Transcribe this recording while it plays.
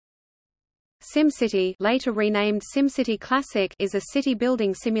SimCity, later renamed SimCity Classic, is a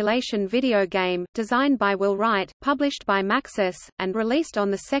city-building simulation video game, designed by Will Wright, published by Maxis, and released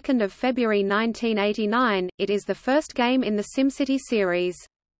on 2 February 1989. It is the first game in the SimCity series.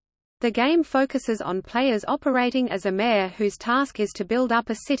 The game focuses on players operating as a mayor whose task is to build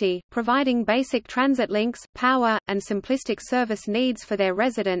up a city, providing basic transit links, power, and simplistic service needs for their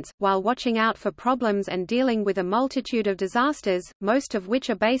residents, while watching out for problems and dealing with a multitude of disasters, most of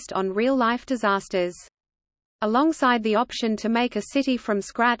which are based on real-life disasters. Alongside the option to make a city from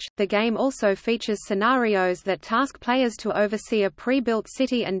scratch, the game also features scenarios that task players to oversee a pre-built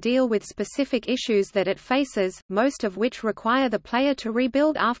city and deal with specific issues that it faces, most of which require the player to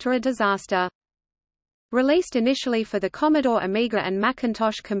rebuild after a disaster. Released initially for the Commodore Amiga and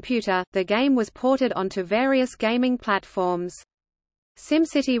Macintosh computer, the game was ported onto various gaming platforms.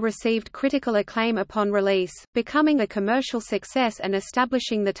 SimCity received critical acclaim upon release, becoming a commercial success and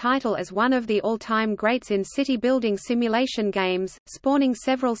establishing the title as one of the all-time greats in city-building simulation games, spawning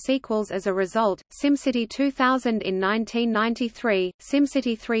several sequels as a result: SimCity 2000 in 1993,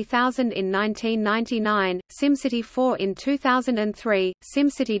 SimCity 3000 in 1999, SimCity 4 in 2003,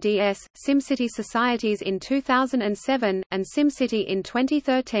 SimCity DS, SimCity Societies in 2007, and SimCity in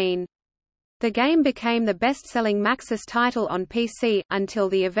 2013. The game became the best-selling Maxis title on PC, until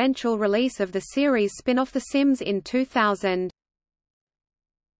the eventual release of the series spin-off The Sims in 2000.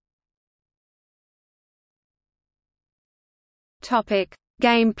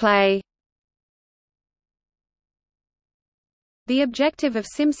 Gameplay. The objective of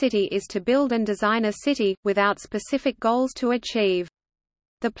SimCity is to build and design a city, without specific goals to achieve.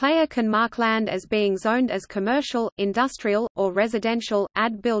 The player can mark land as being zoned as commercial, industrial, or residential,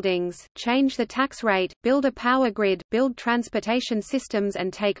 add buildings, change the tax rate, build a power grid, build transportation systems,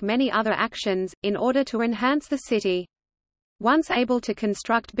 and take many other actions, in order to enhance the city. Once able to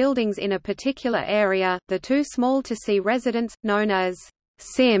construct buildings in a particular area, the too small to see residents, known as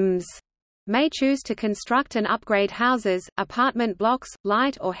Sims, may choose to construct and upgrade houses, apartment blocks,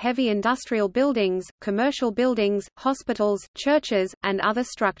 light or heavy industrial buildings, commercial buildings, hospitals, churches, and other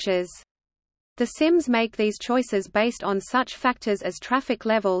structures. The Sims make these choices based on such factors as traffic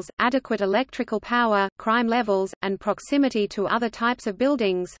levels, adequate electrical power, crime levels, and proximity to other types of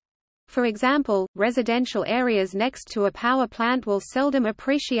buildings. For example, residential areas next to a power plant will seldom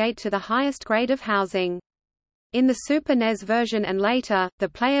appreciate to the highest grade of housing. In the Super NES version and later, the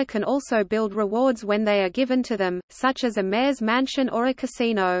player can also build rewards when they are given to them, such as a mayor's mansion or a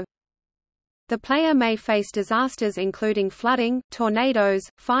casino. The player may face disasters including flooding, tornadoes,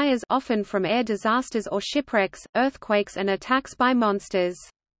 fires often from air disasters or shipwrecks, earthquakes and attacks by monsters.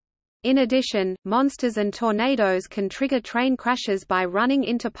 In addition, monsters and tornadoes can trigger train crashes by running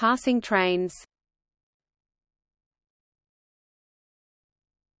into passing trains.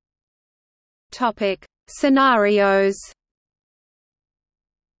 Scenarios.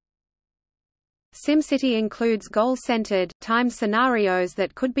 SimCity includes goal-centered, timed scenarios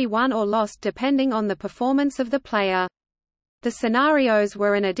that could be won or lost depending on the performance of the player. The scenarios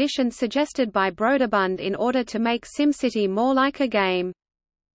were an addition suggested by Broderbund in order to make SimCity more like a game.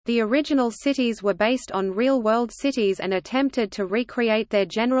 The original cities were based on real-world cities and attempted to recreate their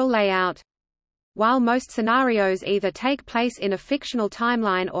general layout. While most scenarios either take place in a fictional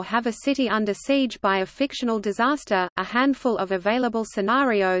timeline or have a city under siege by a fictional disaster, a handful of available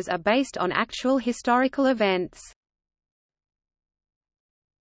scenarios are based on actual historical events.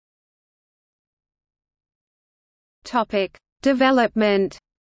 Development.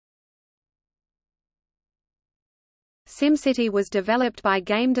 SimCity was developed by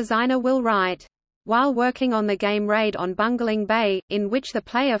game designer Will Wright. While working on the game Raid on Bungling Bay, in which the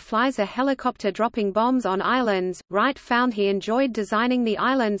player flies a helicopter dropping bombs on islands, Wright found he enjoyed designing the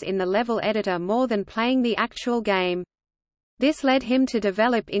islands in the level editor more than playing the actual game. This led him to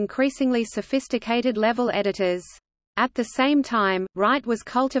develop increasingly sophisticated level editors. At the same time, Wright was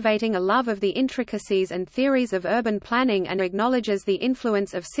cultivating a love of the intricacies and theories of urban planning and acknowledges the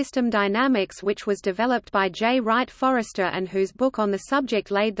influence of system dynamics, which was developed by J. Wright Forrester and whose book on the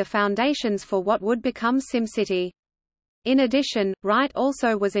subject laid the foundations for what would become SimCity. In addition, Wright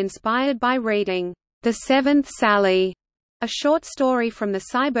also was inspired by reading The Seventh Sally, a short story from the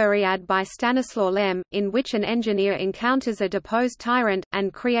Cyberiad by Stanislaw Lem, in which an engineer encounters a deposed tyrant,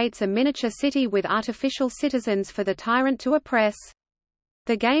 and creates a miniature city with artificial citizens for the tyrant to oppress.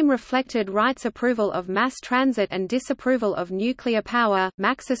 The game reflected Wright's approval of mass transit and disapproval of nuclear power.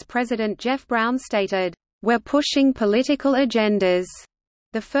 Maxis president Jeff Brown stated, "We're pushing political agendas."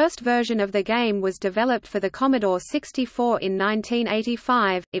 The first version of the game was developed for the Commodore 64 in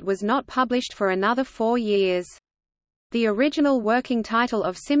 1985, it was not published for another 4 years. The original working title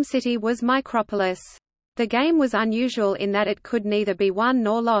of SimCity was Micropolis. The game was unusual in that it could neither be won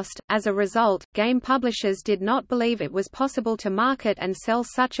nor lost. As a result, game publishers did not believe it was possible to market and sell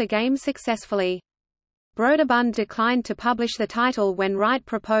such a game successfully. Broderbund declined to publish the title when Wright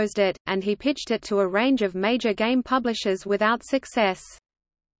proposed it, and he pitched it to a range of major game publishers without success.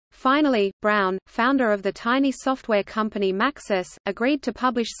 Finally, Brown, founder of the tiny software company Maxis, agreed to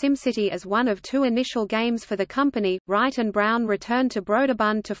publish SimCity as one of two initial games for the company. Wright and Brown returned to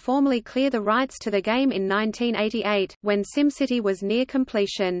Broderbund to formally clear the rights to the game in 1988, when SimCity was near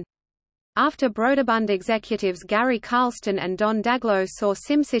completion. After Broderbund executives Gary Carlston and Don Daglow saw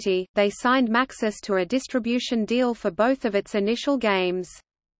SimCity, they signed Maxis to a distribution deal for both of its initial games.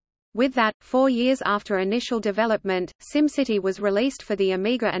 With that, 4 years after initial development, SimCity was released for the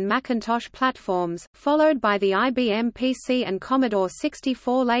Amiga and Macintosh platforms, followed by the IBM PC and Commodore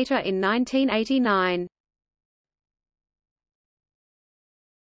 64 later in 1989.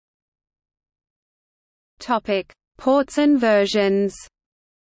 Topic: Ports and versions.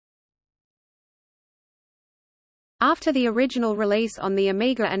 After the original release on the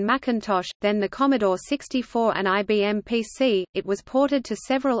Amiga and Macintosh, then the Commodore 64 and IBM PC, it was ported to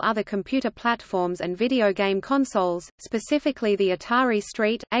several other computer platforms and video game consoles, specifically the Atari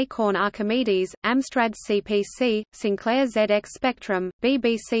ST, Acorn Archimedes, Amstrad CPC, Sinclair ZX Spectrum,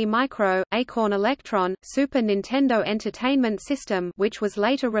 BBC Micro, Acorn Electron, Super Nintendo Entertainment System, which was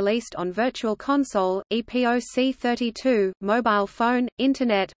later released on Virtual Console, EPOC32, mobile phone,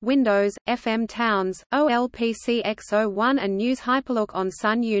 Internet, Windows, FM Towns, OLPC X01 and News Hyperlook on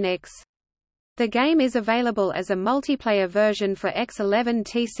Sun Unix. The game is available as a multiplayer version for X11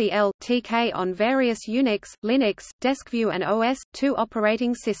 TCL TK on various Unix, Linux, DeskView and OS/2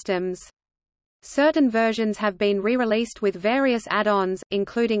 operating systems. Certain versions have been re-released with various add-ons,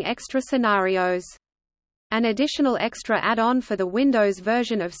 including extra scenarios. An additional extra add-on for the Windows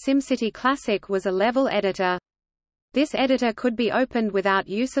version of SimCity Classic was a level editor. This editor could be opened without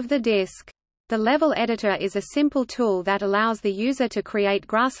use of the disk. The level editor is a simple tool that allows the user to create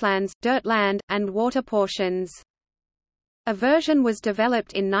grasslands, dirt land, and water portions. A version was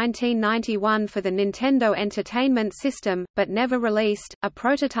developed in 1991 for the Nintendo Entertainment System, but never released. A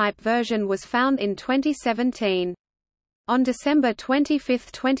prototype version was found in 2017. On December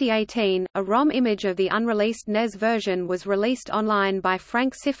 25, 2018, a ROM image of the unreleased NES version was released online by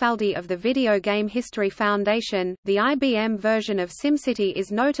Frank Cifaldi of the Video Game History Foundation. The IBM version of SimCity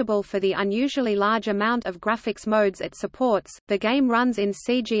is notable for the unusually large amount of graphics modes it supports. The game runs in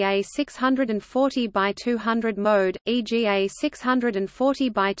CGA 640 by 200 mode, EGA 640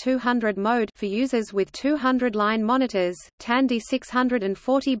 by 200 mode for users with 200-line monitors, Tandy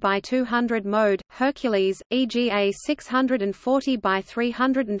 640 by 200 mode, Hercules, EGA 640 by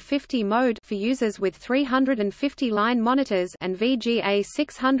 350 mode for users with 350-line monitors, and VGA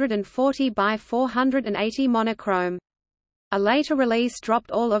 640 by 480 monochrome. A later release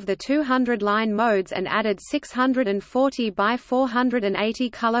dropped all of the 200-line modes and added 640 by 480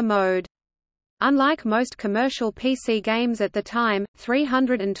 color mode. Unlike most commercial PC games at the time,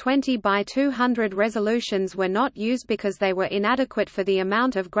 320 by 200 resolutions were not used because they were inadequate for the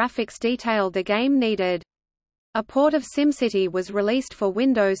amount of graphics detail the game needed. A port of SimCity was released for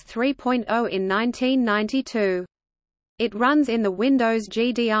Windows 3.0 in 1992. It runs in the Windows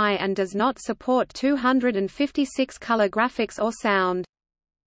GDI and does not support 256-color graphics or sound.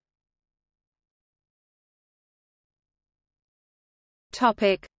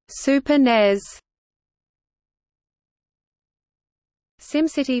 Super NES.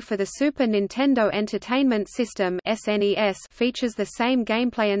 SimCity for the Super Nintendo Entertainment System (SNES) features the same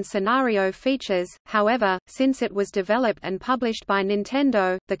gameplay and scenario features. However, since it was developed and published by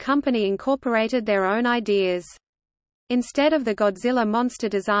Nintendo, the company incorporated their own ideas. Instead of the Godzilla monster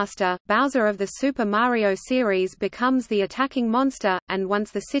disaster, Bowser of the Super Mario series becomes the attacking monster, and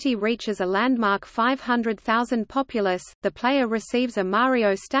once the city reaches a landmark 500,000 populace, the player receives a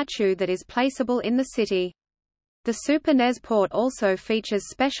Mario statue that is placeable in the city. The Super NES port also features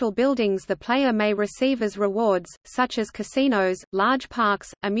special buildings the player may receive as rewards, such as casinos, large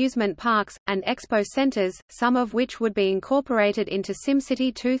parks, amusement parks, and expo centers, some of which would be incorporated into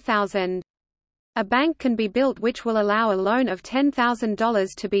SimCity 2000. A bank can be built which will allow a loan of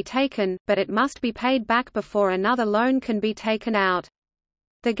 $10,000 to be taken, but it must be paid back before another loan can be taken out.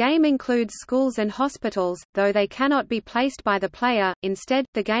 The game includes schools and hospitals, though they cannot be placed by the player. Instead,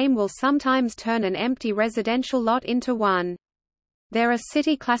 the game will sometimes turn an empty residential lot into one. There are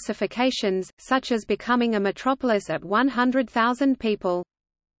city classifications, such as becoming a metropolis at 100,000 people.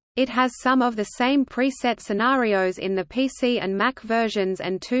 It has some of the same preset scenarios in the PC and Mac versions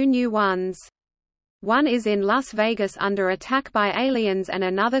and 2 new ones. One is in Las Vegas under attack by aliens and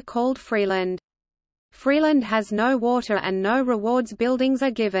another called Freeland. Freeland has no water and no rewards buildings are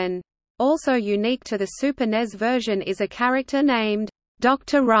given. Also unique to the Super NES version is a character named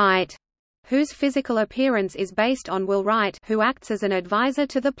Dr. Wright, whose physical appearance is based on Will Wright, who acts as an advisor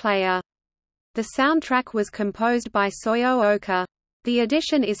to the player. The soundtrack was composed by Soyo Oka. The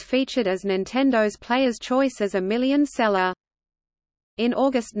edition is featured as Nintendo's Player's Choice as a million-seller. In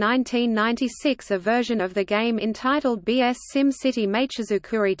August 1996, a version of the game entitled BS Sim City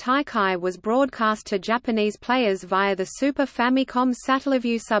Machizukuri Taikai was broadcast to Japanese players via the Super Famicom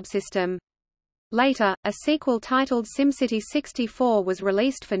Satellaview subsystem. Later, a sequel titled SimCity 64 was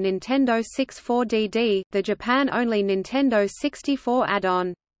released for Nintendo 64DD, the Japan-only Nintendo 64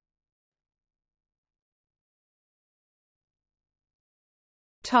 add-on.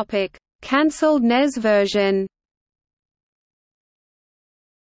 Cancelled NES version.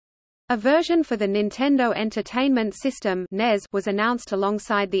 A version for the Nintendo Entertainment System (NES) was announced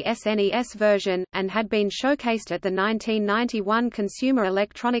alongside the SNES version, and had been showcased at the 1991 Consumer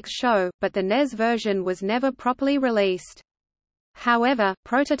Electronics Show, but the NES version was never properly released. However,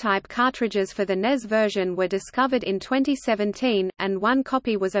 prototype cartridges for the NES version were discovered in 2017, and one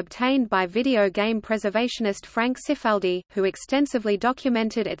copy was obtained by video game preservationist Frank Cifaldi, who extensively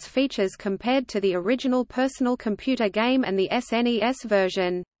documented its features compared to the original personal computer game and the SNES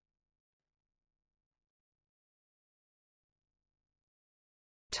version.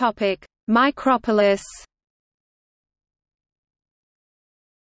 Micropolis.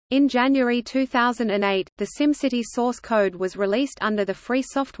 In January 2008, the SimCity source code was released under the free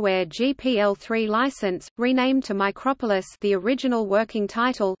software GPL3 license, renamed to Micropolis, the original working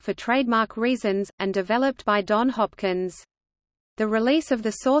title, for trademark reasons, and developed by Don Hopkins. The release of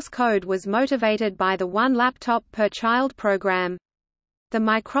the source code was motivated by the one laptop per child program. The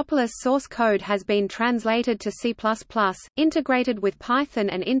Micropolis source code has been translated to C++, integrated with Python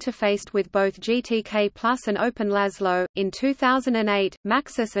and interfaced with both GTK Plus and OpenLazlo. In 2008,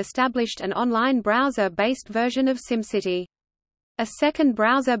 Maxis established an online browser-based version of SimCity. A second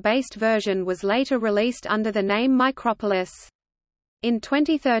browser-based version was later released under the name Micropolis. In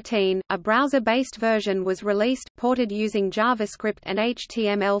 2013, a browser-based version was released, ported using JavaScript and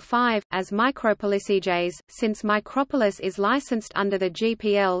HTML5, as Micropolis. Since Micropolis is licensed under the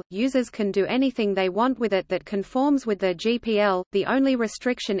GPL, users can do anything they want with it that conforms with the GPL, the only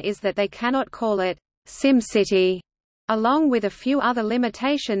restriction is that they cannot call it SimCity, along with a few other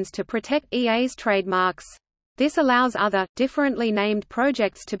limitations to protect EA's trademarks. This allows other, differently named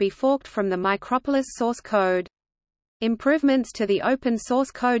projects to be forked from the Micropolis source code. Improvements to the open source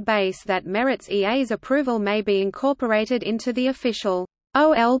code base that merits EA's approval may be incorporated into the official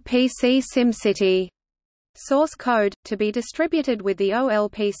OLPC SimCity source code, to be distributed with the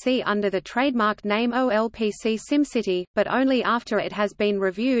OLPC under the trademark name OLPC SimCity, but only after it has been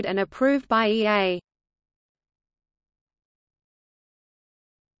reviewed and approved by EA.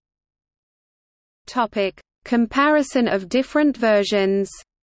 Comparison of different versions.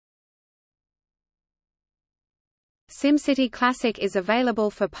 SimCity Classic is available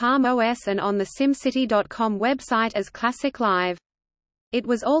for Palm OS and on the SimCity.com website as Classic Live. It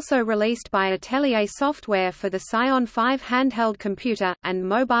was also released by Atelier Software for the Psion 5 handheld computer, and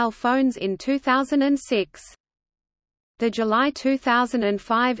mobile phones in 2006. The July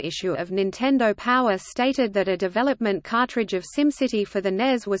 2005 issue of Nintendo Power stated that a development cartridge of SimCity for the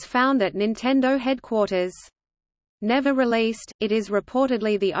NES was found at Nintendo headquarters. Never released, it is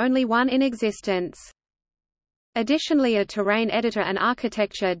reportedly the only one in existence. Additionally, a terrain editor and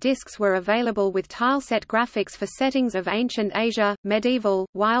architecture discs were available with tileset graphics for settings of ancient Asia, medieval,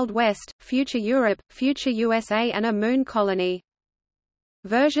 Wild West, future Europe, future USA and a moon colony.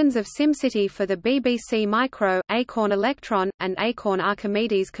 Versions of SimCity for the BBC Micro, Acorn Electron, and Acorn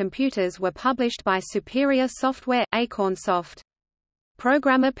Archimedes computers were published by Superior Software, Acornsoft.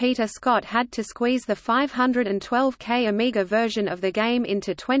 Programmer Peter Scott had to squeeze the 512K Amiga version of the game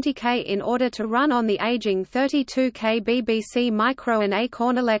into 20K in order to run on the aging 32K BBC Micro and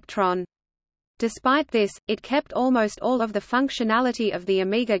Acorn Electron. Despite this, it kept almost all of the functionality of the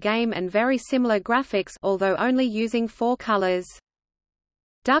Amiga game and very similar graphics, although only using 4 colors.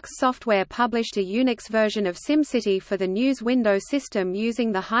 Dux Software published a Unix version of SimCity for the News Window system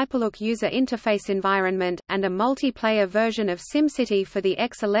using the Hyperlook user interface environment, and a multiplayer version of SimCity for the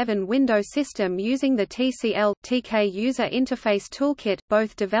X11 Window system using the TCL/TK user interface toolkit,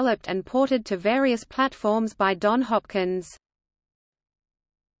 both developed and ported to various platforms by Don Hopkins.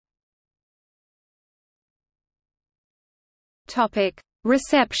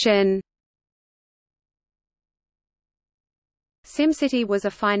 Reception. SimCity was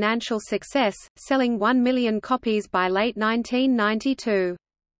a financial success, selling 1 million copies by late 1992.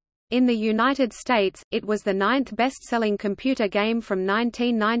 In the United States, it was the 9th best-selling computer game from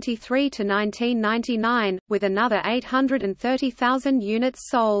 1993 to 1999, with another 830,000 units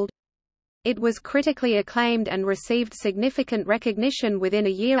sold. It was critically acclaimed and received significant recognition within a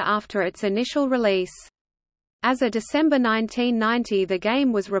year after its initial release. As of December 1990, the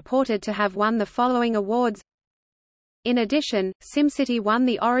game was reported to have won the following awards. In addition, SimCity won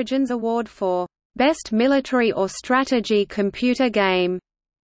the Origins Award for Best Military or Strategy Computer Game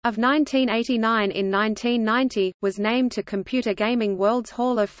of 1989 in 1990, was named to Computer Gaming World's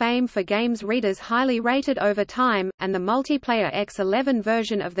Hall of Fame for games readers highly rated over time, and the multiplayer X11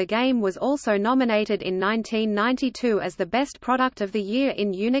 version of the game was also nominated in 1992 as the best product of the year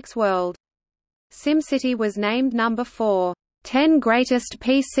in Unix World. SimCity was named number 4, 10 Greatest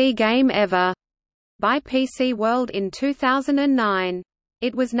PC Game Ever by PC World in 2009.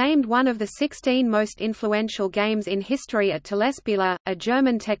 It was named one of the 16 most influential games in history at Telespieler, a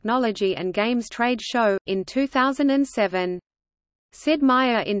German technology and games trade show, in 2007. Sid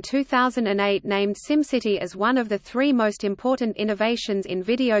Meier in 2008 named SimCity as one of the 3 most important innovations in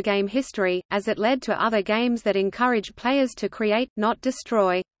video game history, as it led to other games that encourage players to create, not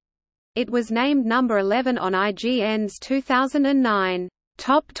destroy. It was named number 11 on IGN's 2009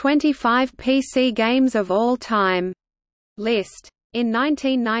 Top 25 PC Games of All Time list. In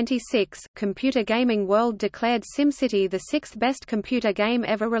 1996, Computer Gaming World declared SimCity the 6th best computer game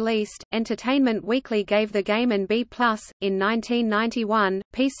ever released. Entertainment Weekly gave the game an B+. In 1991,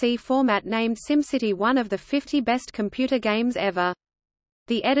 PC Format named SimCity one of the 50 best computer games ever.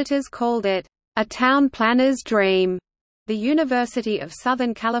 The editors called it a town planner's dream. The University of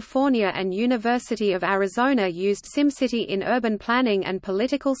Southern California and University of Arizona used SimCity in urban planning and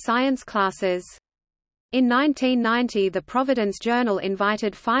political science classes. In 1990, the Providence Journal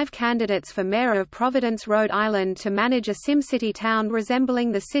invited 5 candidates for mayor of Providence, Rhode Island to manage a SimCity town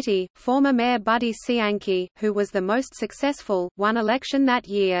resembling the city. Former Mayor Buddy Cianci, who was the most successful, won election that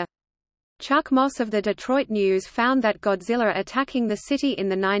year. Chuck Moss of the Detroit News found that Godzilla attacking the city in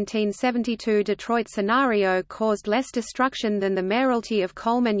the 1972 Detroit scenario caused less destruction than the mayoralty of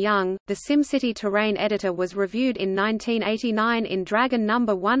Coleman Young. The SimCity terrain editor was reviewed in 1989 in Dragon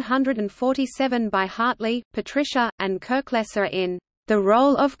Number 147 by Hartley, Patricia, and Kirklesser in The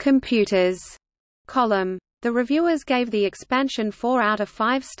Role of Computers column. The reviewers gave the expansion 4 out of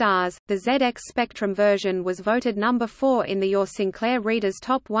 5 stars. The ZX Spectrum version was voted number 4 in the Your Sinclair Reader's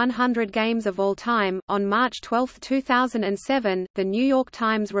Top 100 Games of All Time. On March 12, 2007, The New York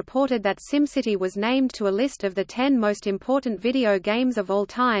Times reported that SimCity was named to a list of the 10 most important video games of all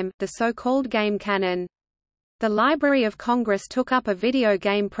time, the so-called Game Canon. The Library of Congress took up a video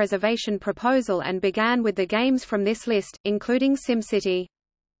game preservation proposal and began with the games from this list, including SimCity.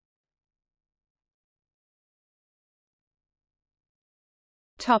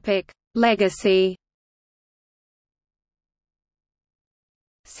 Legacy.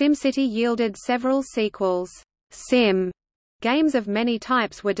 SimCity yielded several sequels. Sim games of many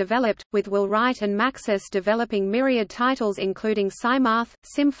types were developed, with Will Wright and Maxis developing myriad titles including SimMath,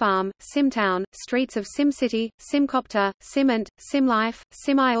 SimFarm, SimTown, Streets of SimCity, SimCopter, Simant, SimLife,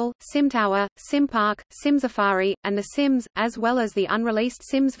 SimIsle, SimTower, SimPark, SimSafari, and The Sims, as well as the unreleased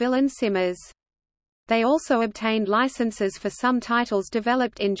Simsville and Simmers. They also obtained licenses for some titles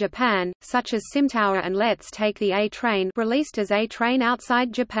developed in Japan, such as SimTower and Let's Take the A-Train, released as A-Train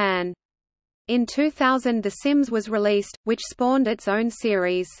outside Japan. In 2000, The Sims was released, which spawned its own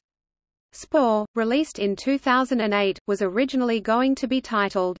series. Spore, released in 2008, was originally going to be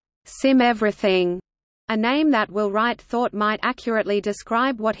titled Sim Everything, a name that Will Wright thought might accurately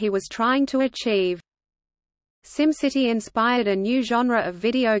describe what he was trying to achieve. SimCity inspired a new genre of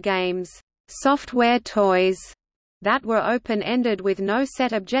video games. Software toys that were open-ended with no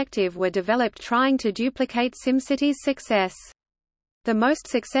set objective were developed trying to duplicate SimCity's success. The most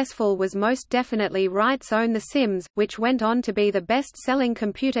successful was most definitely Wright's own The Sims, which went on to be the best-selling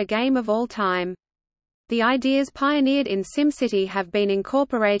computer game of all time. The ideas pioneered in SimCity have been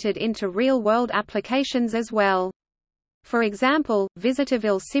incorporated into real-world applications as well. For example,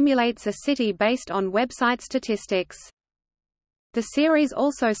 Visitorville simulates a city based on website statistics. The series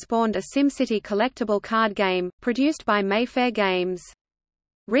also spawned a SimCity collectible card game, produced by Mayfair Games.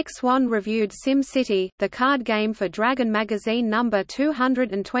 Rick Swan reviewed SimCity, the card game for Dragon Magazine number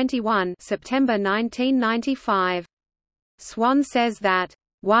 221, September 1995. Swan says that,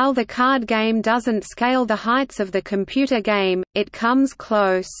 "While the card game doesn't scale the heights of the computer game, it comes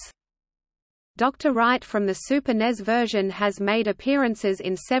close." Dr. Wright from the Super NES version has made appearances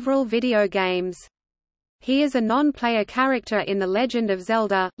in several video games. He is a non-player character in The Legend of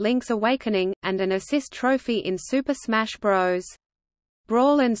Zelda: Link's Awakening, and an assist trophy in Super Smash Bros.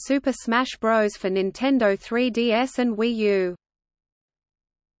 Brawl and Super Smash Bros. For Nintendo 3DS and Wii U.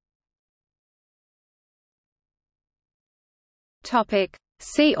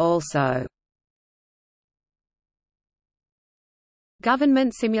 See also: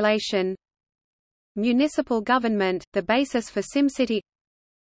 Government simulation, Municipal government, the basis for SimCity,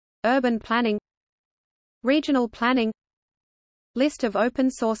 Urban planning, Regional planning, List of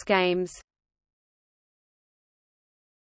open source games.